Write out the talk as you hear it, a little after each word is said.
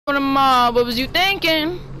for the mob. What was you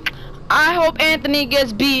thinking? I hope Anthony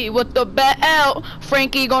gets beat with the belt.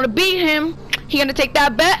 Frankie gonna beat him. He gonna take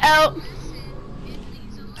that belt.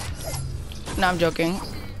 No, I'm joking.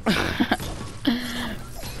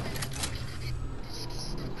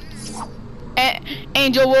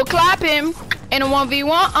 Angel will clap him in a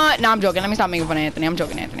 1v1. No, I'm joking. Let me stop making fun of Anthony. I'm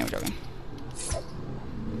joking, Anthony. I'm joking.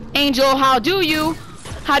 Angel, how do you?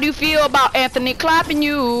 How do you feel about Anthony clapping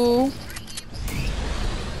you?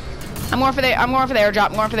 I'm going for the airdrop.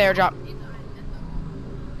 I'm going for the airdrop.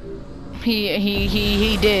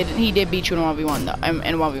 He did beat you in 1v1 though.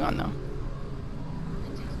 In 1v1 though.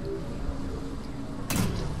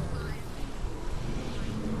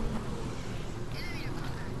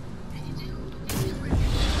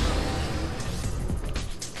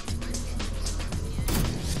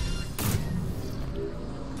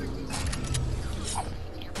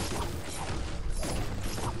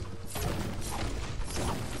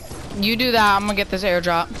 You do that, I'm gonna get this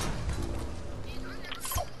airdrop.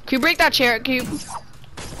 Can you break that chair? Can you?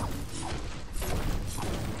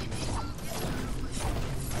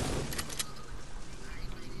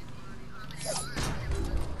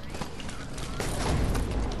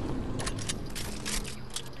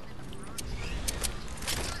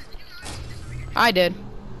 I did.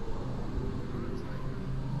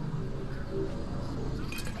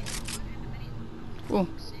 Ooh.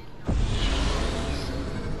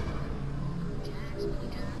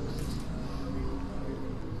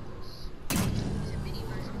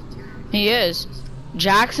 He is.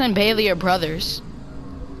 Jackson and Bailey are brothers.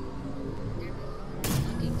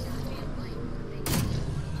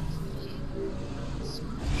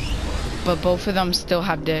 But both of them still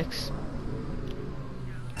have dicks.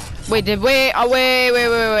 Wait, wait,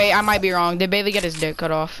 I might be wrong. Did Bailey get his dick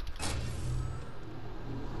cut off?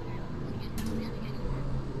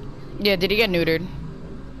 Yeah, did he get neutered?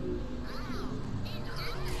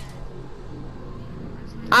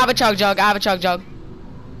 I have a chug jug.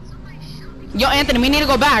 Yo, Anthony, we need to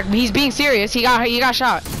go back. He's being serious. He got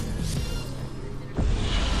shot.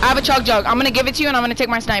 I have a chug jug. I'm gonna give it to you, and I'm gonna take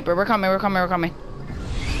my sniper. We're coming.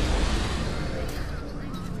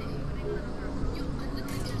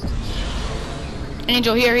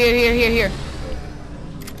 Angel, here.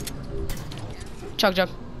 Chug jug.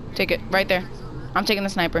 Take it right there. I'm taking the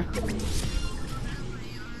sniper.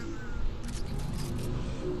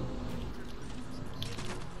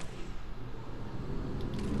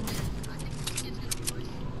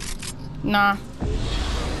 Nah.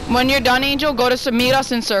 When you're done, Angel, go to meet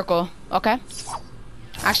us in circle, okay?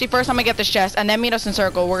 Actually, first I'm gonna get this chest, and then meet us in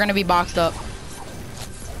circle. We're gonna be boxed up.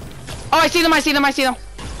 Oh, I see them.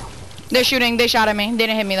 They're shooting. They shot at me. They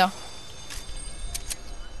didn't hit me though.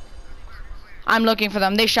 I'm looking for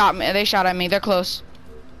them. They shot at me. They're close.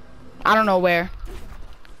 I don't know where.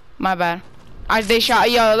 My bad. They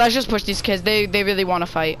shot. Yo, let's just push these kids. They really want to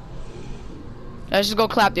fight. Let's just go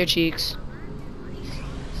clap their cheeks.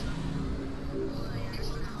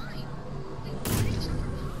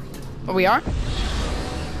 Oh, we are?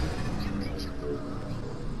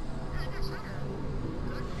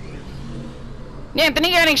 Yeah, Anthony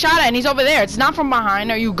getting shot at and he's over there. It's not from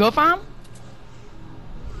behind. Are you good, fam?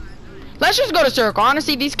 Let's just go to circle.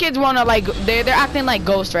 Honestly, these kids wanna like they're acting like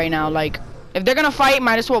ghosts right now. Like if they're gonna fight,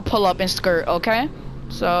 might as well pull up and skirt, okay?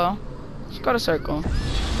 So let's go to circle.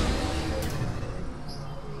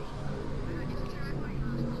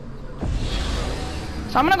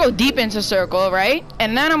 So I'm gonna go deep into circle, right?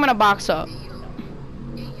 And then I'm gonna box up.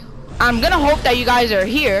 I'm gonna hope that you guys are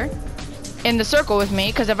here in the circle with me,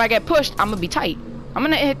 because if I get pushed, I'm gonna be tight. I'm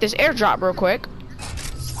gonna hit this airdrop real quick.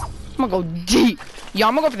 I'm gonna go deep. Yo,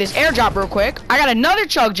 I'm gonna go for this airdrop real quick. I got another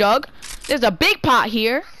chug jug. There's a big pot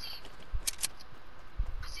here.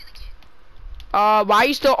 Why are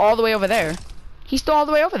you still all the way over there? He's still all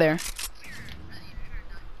the way over there.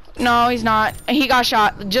 No, he's not. He got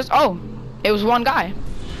shot. Oh, it was one guy.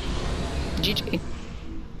 GG.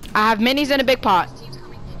 I have minis in a big pot.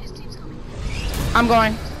 I'm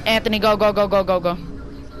going. Anthony, go.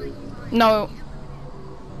 No.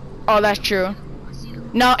 Oh, that's true.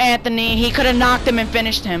 No, Anthony. He could have knocked him and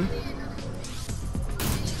finished him.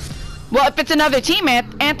 Well, if it's another team,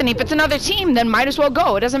 Anthony, if it's another team, then might as well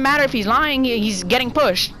go. It doesn't matter if he's lying. He's getting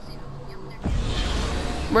pushed.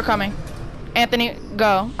 We're coming. Anthony,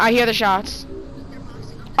 go. I hear the shots.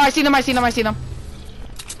 Oh, I see them.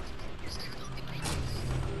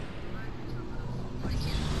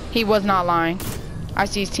 He was not lying. I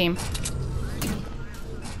see his team.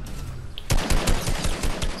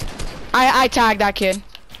 I tagged that kid.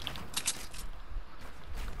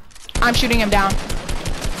 I'm shooting him down.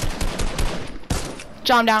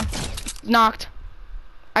 Jump down. Knocked.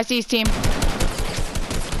 I see his team.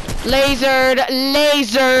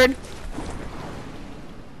 Lasered.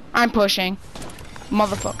 I'm pushing.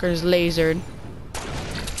 Motherfuckers lasered.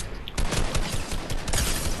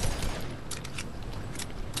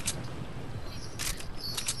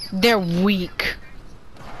 They're weak.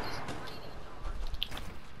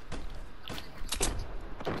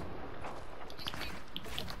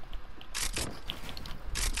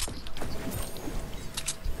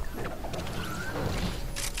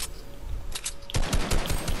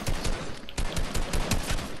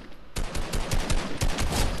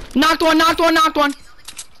 Knocked one.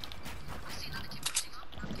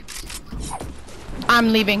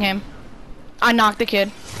 I'm leaving him. I knocked the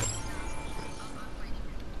kid.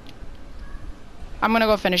 I'm gonna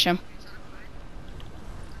go finish him.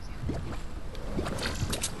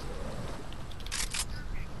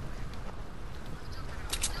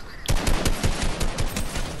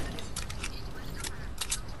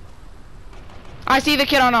 I see the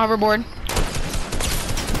kid on a hoverboard.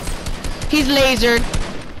 He's lasered.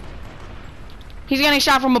 He's getting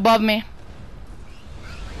shot from above me.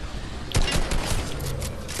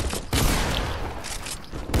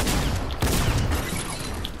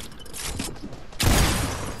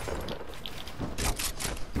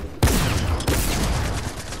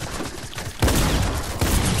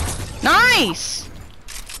 Nice!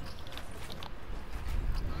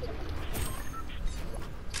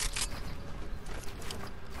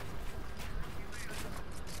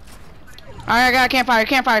 Alright, I got a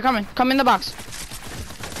campfire coming. Come in the box.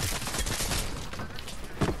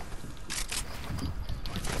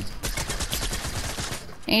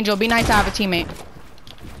 Angel, be nice to have a teammate.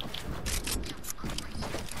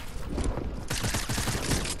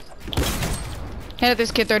 Hit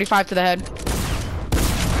this kid 35 to the head.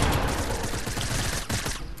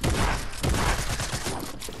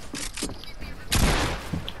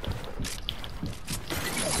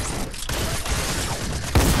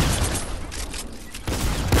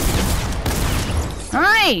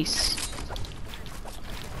 Nice.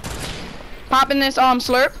 Popping this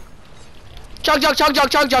slurp. Chug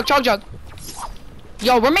jug.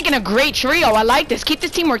 Yo, we're making a great trio. I like this. Keep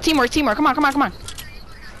this teamwork. Come on.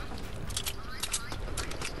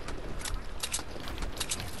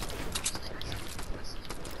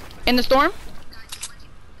 In the storm?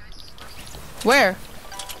 Where?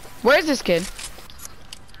 Where is this kid?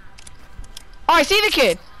 Oh, I see the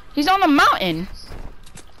kid. He's on the mountain.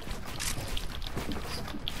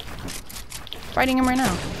 Fighting him right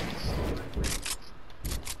now.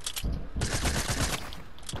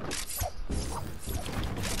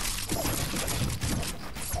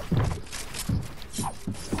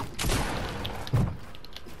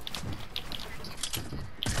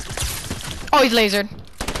 Oh, he's lasered.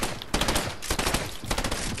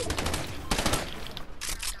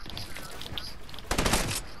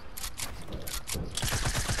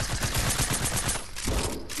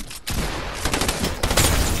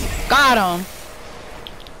 Got him.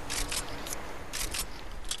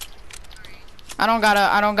 I don't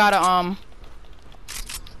gotta,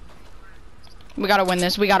 we gotta win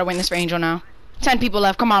this. We gotta win this for Angel now. 10 people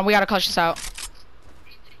left. Come on, we gotta clutch this out.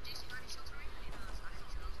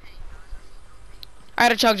 I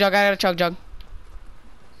got a chug jug.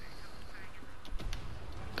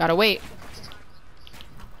 Gotta wait.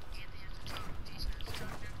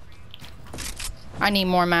 I need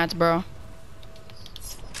more mats, bro.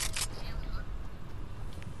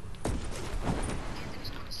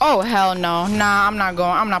 Oh, hell no. Nah, I'm not going.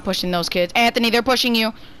 I'm not pushing those kids. Anthony, they're pushing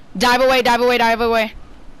you. Dive away.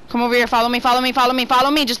 Come over here. Follow me.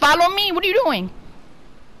 Just follow me. What are you doing?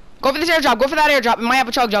 Go for this airdrop. Go for that airdrop. It might have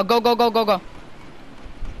a chug jug. Go.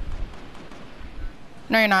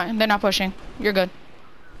 No, you're not. They're not pushing. You're good.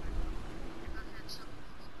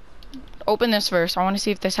 Open this first. I want to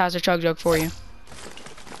see if this has a chug jug for you.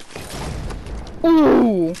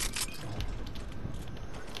 Ooh.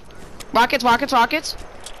 Rockets.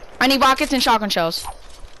 I need rockets and shotgun shells.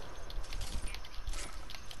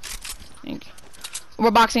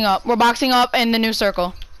 We're boxing up. In the new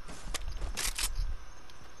circle.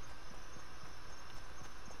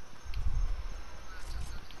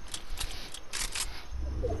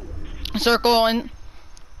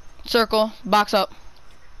 Circle, box up.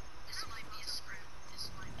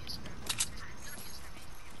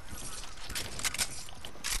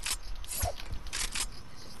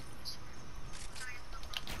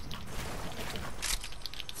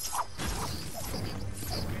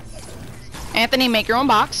 Anthony, make your own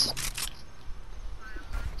box.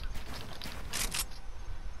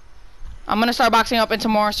 I'm gonna start boxing up into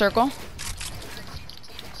more circle.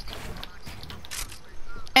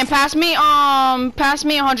 And pass me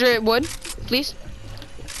 100 wood, please.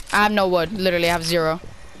 I have no wood. Literally, I have 0.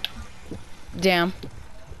 Damn.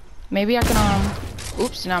 Maybe I can,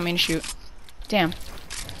 oops, now I mean to shoot. Damn.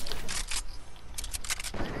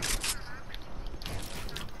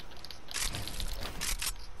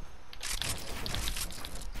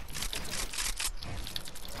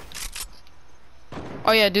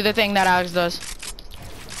 Oh yeah, do the thing that Alex does.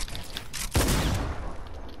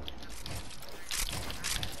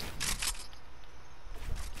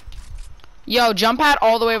 Yo, jump pad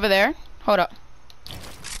all the way over there. Hold up.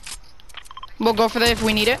 We'll go for that if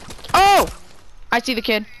we need it. Oh! I see the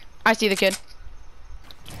kid. I see the kid.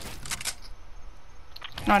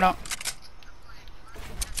 No, I don't.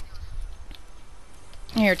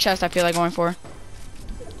 Here, chest I feel like going for.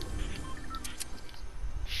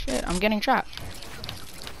 Shit, I'm getting trapped.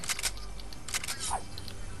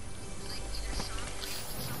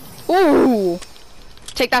 Ooh!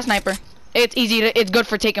 Take that sniper. It's easy to, it's good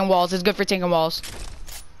for taking walls. It's good for taking walls.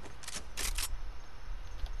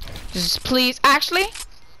 Just please, actually,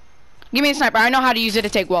 give me a sniper. I know how to use it to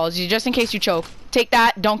take walls. Just in case you choke. Take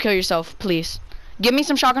that. Don't kill yourself, please. Give me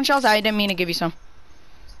some shotgun shells. I didn't mean to give you some.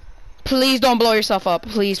 Please don't blow yourself up.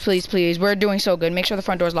 Please, please, please. We're doing so good. Make sure the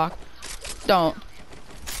front door's locked. Don't.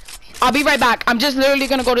 I'll be right back. I'm just literally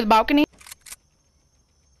gonna go to the balcony.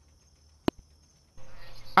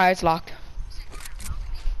 Alright, it's locked.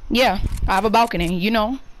 Yeah, I have a balcony. You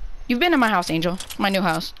know. You've been in my house, Angel. My new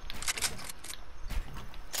house.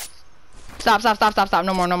 Stop, stop, stop, stop, stop.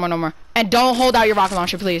 No more, no more, no more. And don't hold out your rocket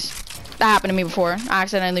launcher, please. That happened to me before. I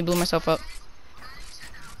accidentally blew myself up.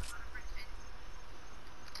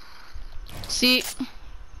 See,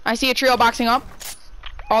 I see a trio boxing up.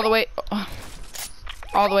 All the way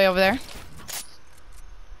over there.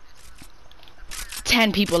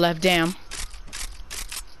 10 people left, damn.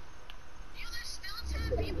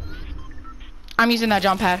 I'm using that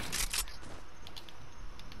jump pad.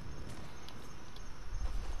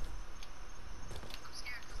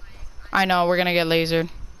 I know, we're gonna get lasered.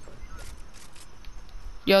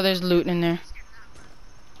 Yo, there's loot in there.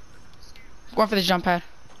 Going for the jump pad.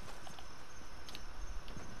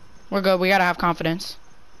 We're good, we gotta have confidence.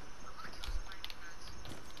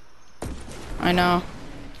 I know.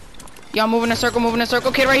 Yo, move in a circle, move in a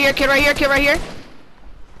circle. Kid right here, kid right here, kid right here.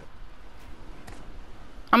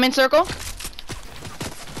 I'm in circle.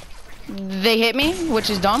 They hit me, which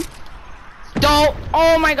is dumb. Don't.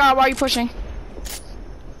 Oh my god, why are you pushing?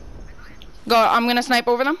 Go, I'm gonna snipe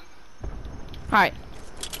over them. Alright.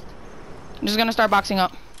 I'm just gonna start boxing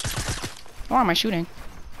up. Why am I shooting?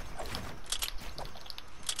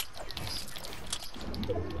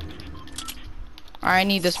 Alright, I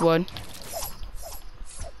need this wood.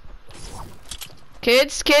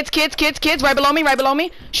 Kids, kids, kids, kids, kids, right below me, right below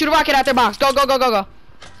me. Shoot a rocket at their box. Go, go, go, go, go.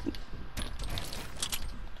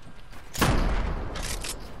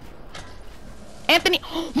 Anthony,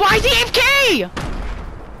 why is he AFK?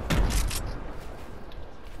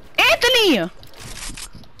 Anthony!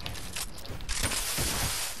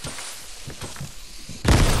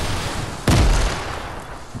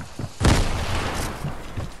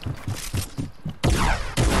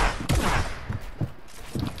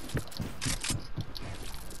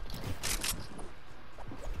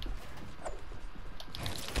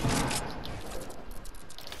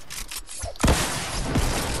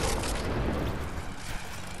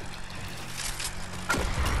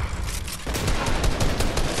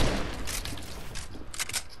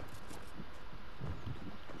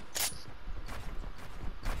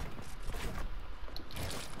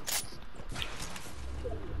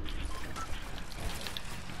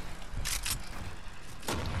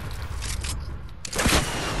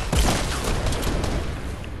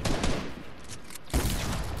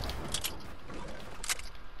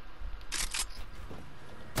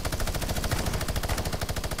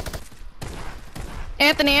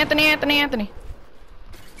 Anthony, Anthony, Anthony, Anthony.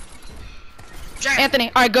 Jack. Anthony,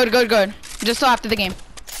 alright, good, good, good. Just so after the game.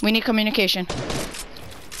 We need communication.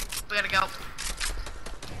 We gotta go.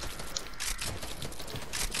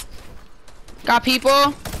 Got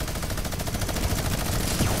people.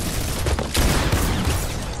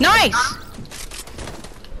 Nice!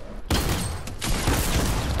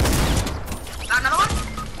 Got another one?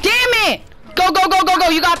 Damn it! Go, go, go, go, go.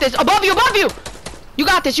 You got this. Above you, above you! You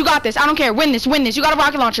got this, you got this. I don't care. Win this, win this. You got a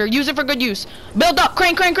rocket launcher. Use it for good use. Build up.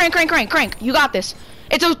 Crank, crank, crank, crank, crank, crank. You got this.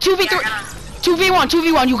 It's a 2v3. Yeah, 2v1,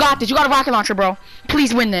 2v1. You got this. You got a rocket launcher, bro.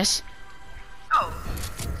 Please win this. Oh.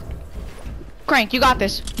 Crank, you got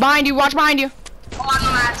this. Behind you. Watch behind you. Oh, I'm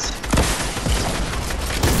the match.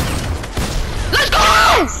 Let's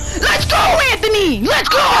go! Let's go, Anthony! Let's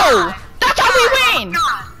go! That's how we win!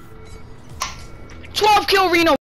 12 kill Reno.